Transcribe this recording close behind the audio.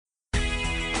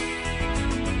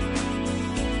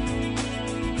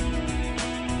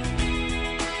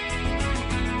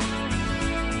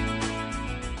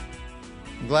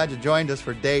glad you joined us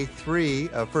for day 3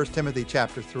 of 1 Timothy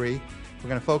chapter 3. We're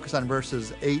going to focus on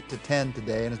verses 8 to 10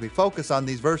 today. And as we focus on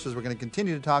these verses, we're going to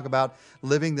continue to talk about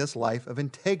living this life of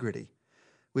integrity.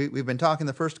 We've been talking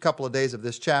the first couple of days of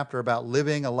this chapter about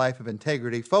living a life of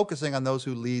integrity, focusing on those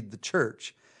who lead the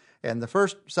church. And the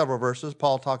first several verses,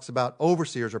 Paul talks about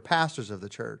overseers or pastors of the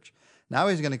church. Now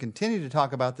he's going to continue to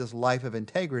talk about this life of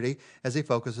integrity as he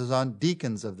focuses on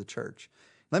deacons of the church.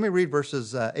 Let me read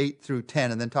verses 8 through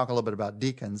 10 and then talk a little bit about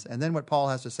deacons, and then what Paul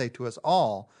has to say to us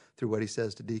all through what he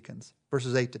says to deacons.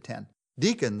 Verses 8 to 10.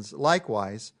 Deacons,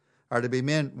 likewise, are to be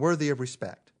men worthy of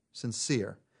respect,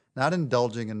 sincere, not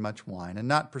indulging in much wine, and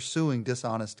not pursuing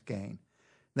dishonest gain.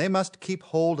 They must keep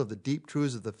hold of the deep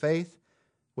truths of the faith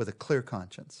with a clear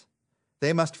conscience.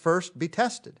 They must first be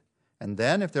tested, and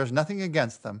then, if there's nothing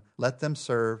against them, let them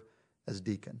serve as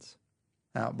deacons.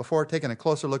 Now, before taking a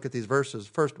closer look at these verses,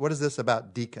 first, what is this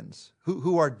about deacons?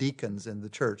 Who are deacons in the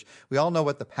church? We all know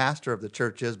what the pastor of the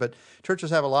church is, but churches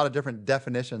have a lot of different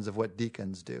definitions of what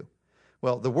deacons do.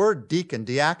 Well, the word deacon,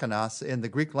 diakonos, in the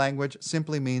Greek language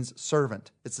simply means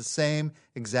servant. It's the same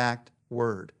exact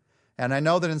word. And I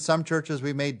know that in some churches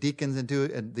we made deacons into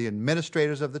the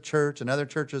administrators of the church. In other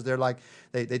churches, they're like,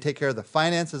 they take care of the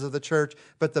finances of the church.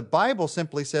 But the Bible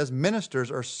simply says ministers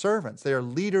are servants. They are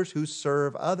leaders who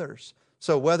serve others.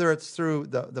 So whether it's through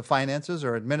the finances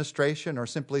or administration or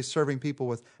simply serving people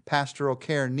with pastoral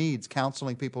care needs,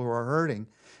 counseling people who are hurting,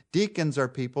 deacons are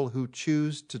people who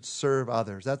choose to serve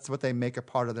others. That's what they make a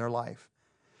part of their life.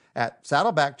 At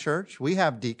Saddleback Church, we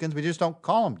have deacons. We just don't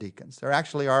call them deacons. They're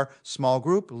actually our small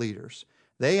group leaders.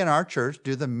 They in our church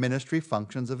do the ministry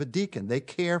functions of a deacon. They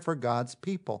care for God's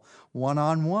people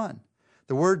one-on-one.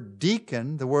 The word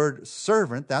deacon, the word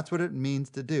servant, that's what it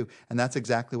means to do. And that's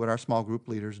exactly what our small group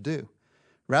leaders do.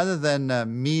 Rather than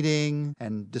meeting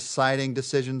and deciding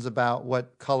decisions about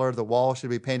what color the wall should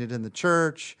be painted in the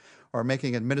church or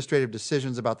making administrative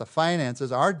decisions about the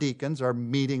finances, our deacons are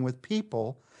meeting with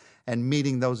people and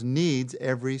meeting those needs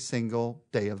every single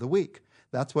day of the week.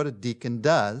 That's what a deacon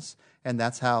does, and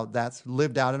that's how that's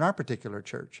lived out in our particular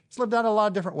church. It's lived out a lot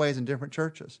of different ways in different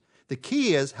churches. The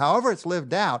key is, however it's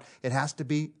lived out, it has to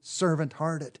be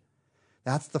servant-hearted.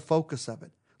 That's the focus of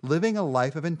it. Living a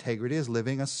life of integrity is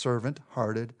living a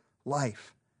servant-hearted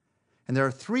life. And there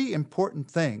are 3 important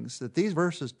things that these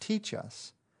verses teach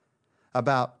us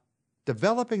about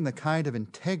developing the kind of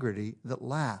integrity that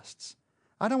lasts.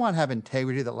 I don't want to have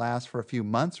integrity that lasts for a few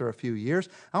months or a few years.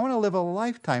 I want to live a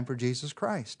lifetime for Jesus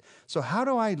Christ. So how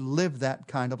do I live that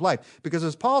kind of life? Because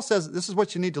as Paul says, this is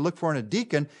what you need to look for in a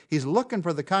deacon. He's looking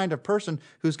for the kind of person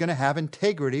who's going to have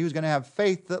integrity, who's going to have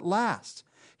faith that lasts.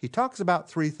 He talks about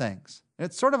 3 things.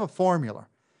 It's sort of a formula.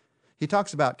 He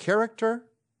talks about character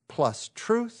plus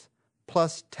truth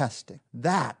plus testing.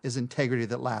 That is integrity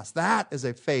that lasts. That is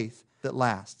a faith that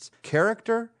lasts.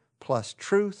 Character plus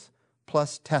truth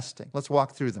plus testing. Let's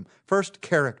walk through them. First,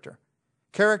 character.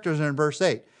 Character is in verse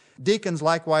 8. Deacons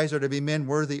likewise are to be men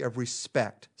worthy of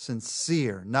respect,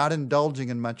 sincere, not indulging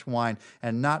in much wine,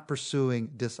 and not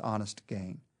pursuing dishonest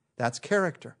gain. That's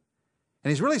character. And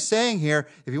he's really saying here,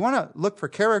 if you want to look for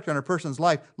character in a person's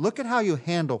life, look at how you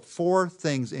handle 4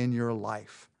 things in your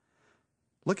life.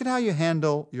 Look at how you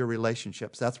handle your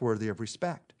relationships. That's worthy of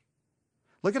respect.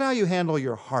 Look at how you handle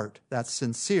your heart. That's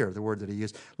sincere, the word that he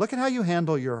used. Look at how you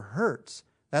handle your hurts.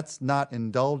 That's not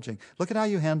indulging. Look at how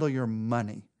you handle your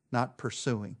money, not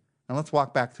pursuing. And let's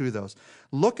walk back through those.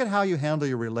 Look at how you handle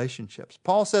your relationships.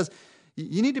 Paul says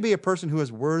you need to be a person who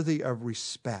is worthy of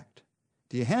respect.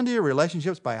 Do you handle your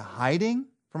relationships by hiding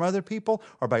from other people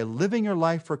or by living your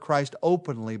life for Christ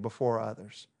openly before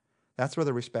others? That's where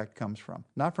the respect comes from,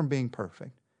 not from being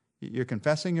perfect. You're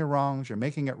confessing your wrongs, you're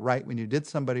making it right when you did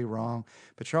somebody wrong,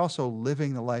 but you're also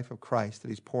living the life of Christ that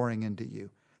he's pouring into you.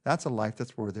 That's a life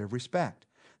that's worthy of respect.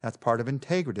 That's part of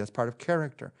integrity. That's part of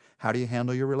character. How do you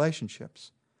handle your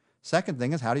relationships? Second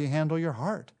thing is, how do you handle your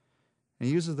heart? And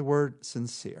he uses the word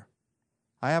sincere.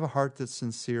 I have a heart that's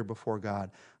sincere before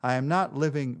God. I am not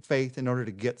living faith in order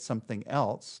to get something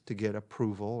else, to get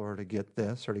approval or to get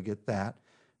this or to get that.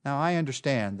 Now, I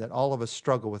understand that all of us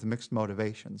struggle with mixed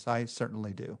motivations. I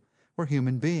certainly do. We're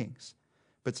human beings.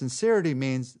 But sincerity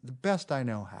means the best I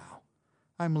know how.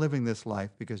 I'm living this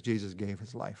life because Jesus gave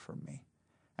his life for me.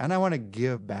 And I want to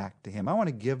give back to him. I want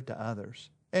to give to others.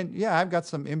 And yeah, I've got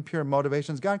some impure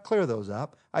motivations. God, clear those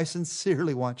up. I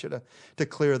sincerely want you to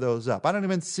clear those up. I don't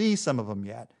even see some of them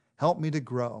yet. Help me to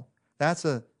grow. That's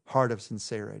a heart of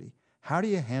sincerity. How do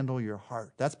you handle your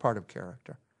heart? That's part of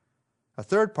character. A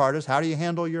third part is, how do you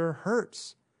handle your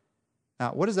hurts?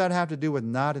 Now, what does that have to do with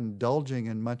not indulging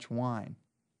in much wine?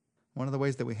 One of the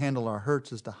ways that we handle our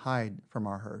hurts is to hide from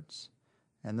our hurts.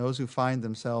 And those who find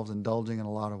themselves indulging in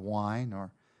a lot of wine,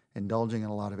 or indulging in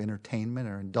a lot of entertainment,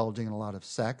 or indulging in a lot of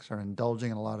sex, or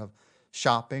indulging in a lot of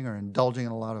shopping, or indulging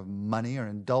in a lot of money, or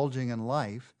indulging in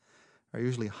life, are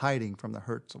usually hiding from the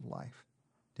hurts of life.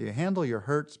 Do you handle your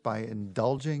hurts by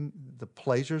indulging the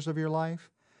pleasures of your life?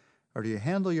 Or do you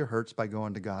handle your hurts by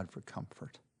going to God for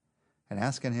comfort and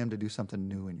asking Him to do something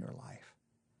new in your life?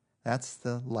 That's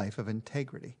the life of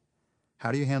integrity.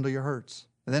 How do you handle your hurts?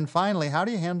 And then finally, how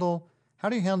do you handle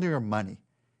your money?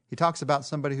 He talks about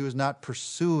somebody who is not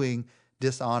pursuing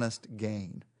dishonest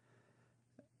gain.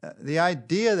 The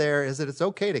idea there is that it's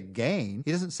okay to gain.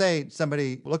 He doesn't say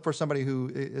look for somebody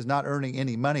who is not earning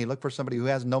any money. Look for somebody who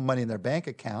has no money in their bank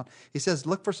account. He says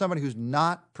look for somebody who's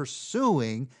not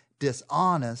pursuing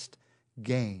dishonest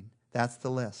gain. That's the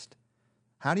list.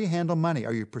 How do you handle money?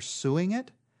 Are you pursuing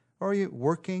it, or are you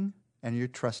working and you're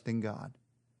trusting God?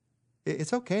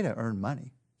 It's okay to earn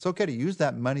money. It's okay to use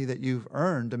that money that you've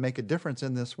earned to make a difference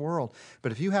in this world.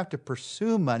 But if you have to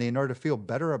pursue money in order to feel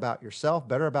better about yourself,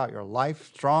 better about your life,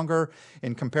 stronger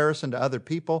in comparison to other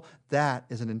people, that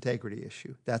is an integrity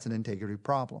issue. That's an integrity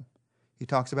problem. He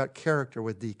talks about character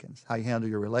with deacons, how you handle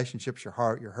your relationships, your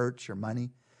heart, your hurts, your money.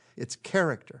 It's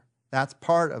character. That's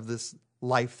part of this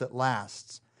life that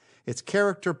lasts. It's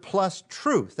character plus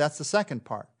truth. That's the second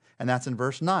part. And that's in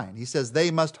verse 9. He says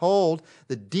they must hold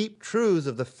the deep truths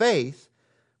of the faith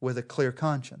with a clear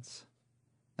conscience.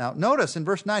 Now, notice in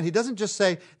verse 9, he doesn't just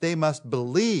say they must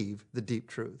believe the deep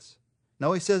truths.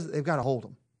 No, he says they've got to hold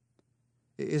them.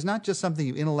 It's not just something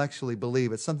you intellectually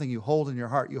believe. It's something you hold in your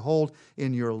heart. You hold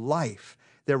in your life.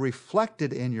 They're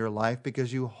reflected in your life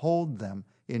because you hold them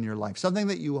in your life. Something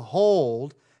that you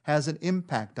hold has an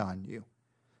impact on you.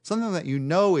 Something that you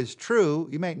know is true,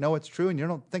 you may know it's true and you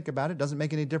don't think about it, doesn't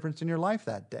make any difference in your life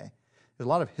that day. There's a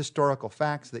lot of historical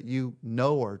facts that you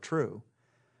know are true.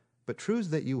 But truths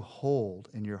that you hold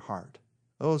in your heart,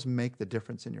 those make the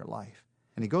difference in your life.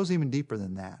 And he goes even deeper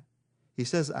than that. He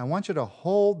says, I want you to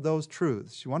hold those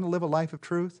truths. You want to live a life of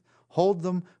truth? Hold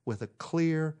them with a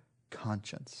clear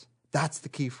conscience. That's the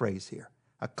key phrase here,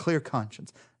 a clear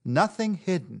conscience. Nothing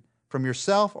hidden from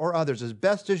yourself or others. As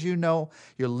best as you know,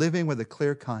 you're living with a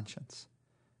clear conscience.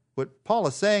 What Paul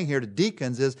is saying here to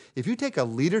deacons is, if you take a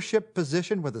leadership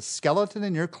position with a skeleton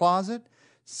in your closet,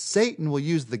 Satan will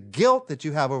use the guilt that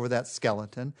you have over that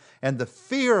skeleton and the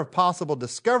fear of possible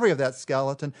discovery of that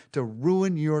skeleton to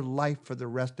ruin your life for the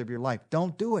rest of your life.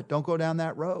 Don't do it. Don't go down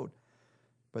that road.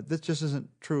 But this just isn't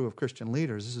true of Christian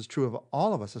leaders. This is true of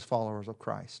all of us as followers of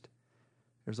Christ.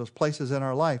 There's those places in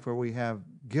our life where we have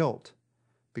guilt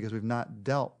because we've not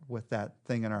dealt with that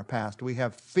thing in our past. We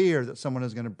have fear that someone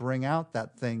is going to bring out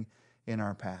that thing in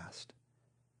our past.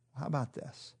 How about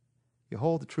this? You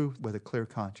hold the truth with a clear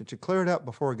conscience. You clear it up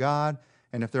before God,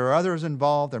 and if there are others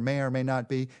involved, there may or may not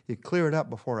be, you clear it up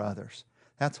before others.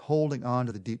 That's holding on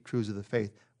to the deep truths of the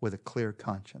faith with a clear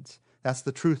conscience. That's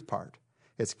the truth part.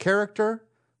 It's character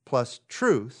plus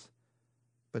truth,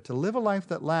 but to live a life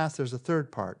that lasts, there's a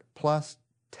third part, plus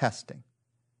testing.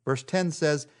 Verse 10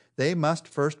 says, they must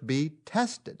first be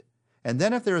tested, and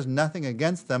then if there is nothing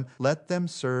against them, let them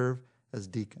serve as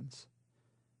deacons.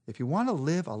 If you want to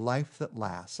live a life that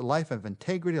lasts, a life of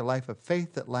integrity, a life of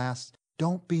faith that lasts,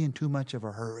 don't be in too much of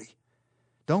a hurry.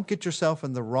 Don't get yourself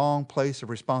in the wrong place of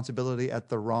responsibility at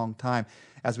the wrong time.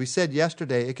 As we said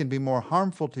yesterday, it can be more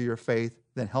harmful to your faith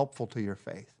than helpful to your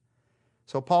faith.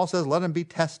 So Paul says, let them be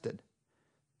tested.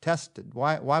 Tested.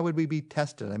 Why would we be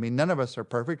tested? I mean, none of us are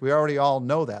perfect. We already all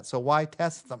know that. So why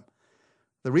test them?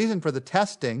 The reason for the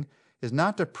testing is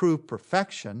not to prove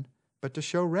perfection, but to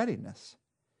show readiness.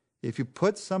 If you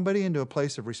put somebody into a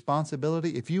place of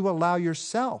responsibility, if you allow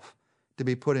yourself to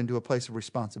be put into a place of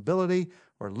responsibility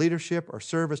or leadership or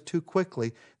service too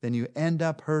quickly, then you end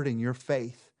up hurting your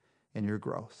faith and your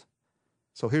growth.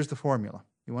 So here's the formula.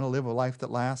 You want to live a life that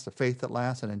lasts, a faith that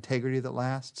lasts, an integrity that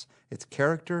lasts. It's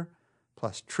character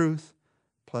plus truth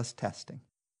plus testing.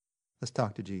 Let's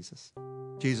talk to Jesus.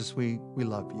 Jesus, we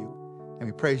love you, and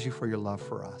we praise you for your love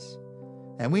for us.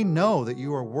 And we know that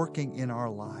you are working in our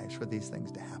lives for these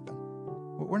things to happen.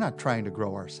 We're not trying to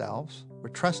grow ourselves. We're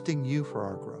trusting you for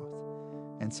our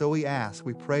growth. And so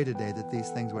we pray today that these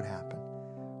things would happen.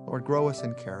 Lord, grow us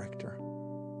in character.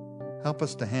 Help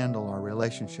us to handle our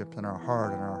relationships and our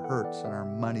heart and our hurts and our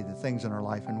money, the things in our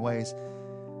life in ways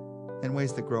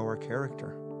that grow our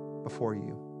character before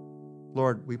you.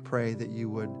 Lord, we pray that you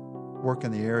would work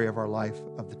in the area of our life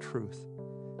of the truth.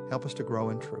 Help us to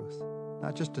grow in truth.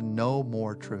 Not just to know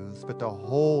more truths, but to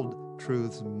hold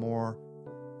truths more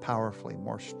powerfully,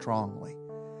 more strongly.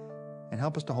 And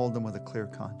help us to hold them with a clear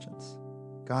conscience.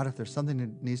 God, if there's something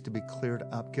that needs to be cleared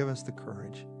up, give us the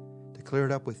courage to clear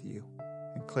it up with you.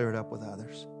 and clear it up with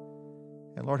others.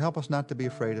 And Lord, help us not to be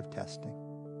afraid of testing,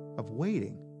 of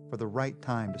waiting for the right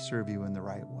time to serve you in the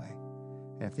right way.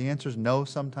 And if the answer is no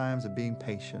sometimes, of being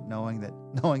patient, knowing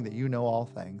that you know all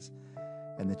things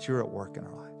and that you're at work in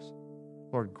our lives.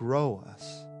 Lord, grow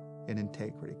us in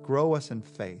integrity. Grow us in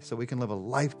faith so we can live a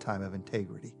lifetime of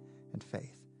integrity and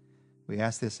faith. We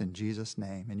ask this in Jesus'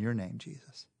 name, in your name,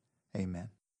 Jesus. Amen.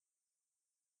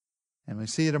 And we'll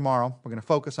see you tomorrow. We're going to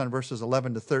focus on verses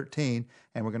 11 to 13,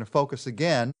 and we're going to focus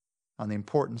again on the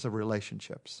importance of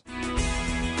relationships.